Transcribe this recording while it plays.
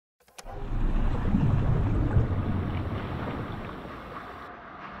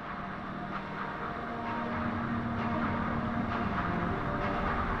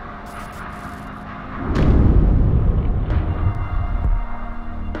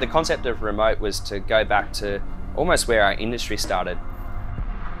The concept of remote was to go back to almost where our industry started.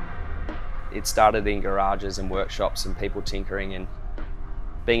 It started in garages and workshops and people tinkering, and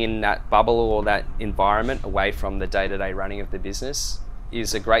being in that bubble or that environment away from the day-to-day running of the business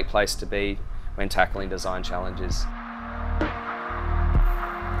is a great place to be when tackling design challenges.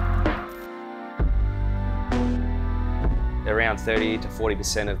 Around 30 to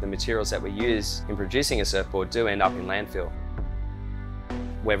 40% of the materials that we use in producing a surfboard do end up in landfill.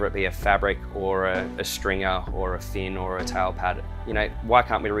 Whether it be a fabric or a stringer or a fin or a tail pad, why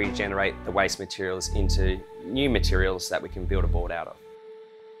can't we regenerate the waste materials into new materials that we can build a board out of?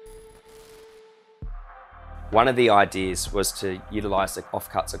 One of the ideas was to utilise the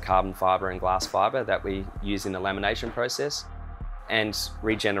offcuts of carbon fibre and glass fibre that we use in the lamination process and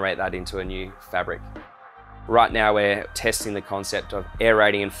regenerate that into a new fabric. Right now we're testing the concept of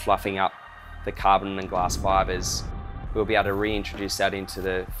aerating and fluffing up the carbon and glass fibres. We'll be able to reintroduce that into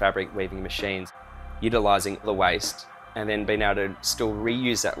the fabric weaving machines, utilising the waste and then being able to still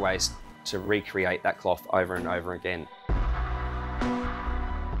reuse that waste to recreate that cloth over and over again.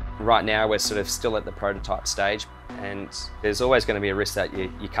 Right now we're sort of still at the prototype stage, and there's always going to be a risk that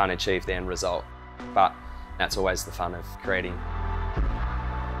you can't achieve the end result, but that's always the fun of creating.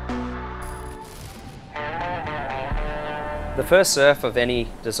 The first surf of any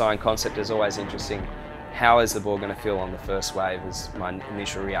design concept is always interesting. How is the board going to feel on the first wave is my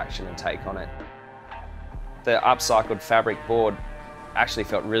initial reaction and take on it. The upcycled fabric board actually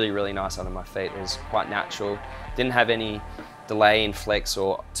felt really nice under my feet. It was quite natural. Didn't have any delay in flex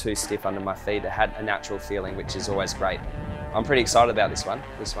or too stiff under my feet. It had a natural feeling, which is always great. I'm pretty excited about this one.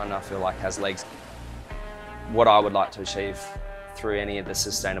 This one I feel like has legs. What I would like to achieve through any of the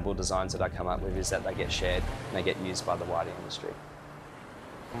sustainable designs that I come up with is that they get shared and they get used by the wider industry.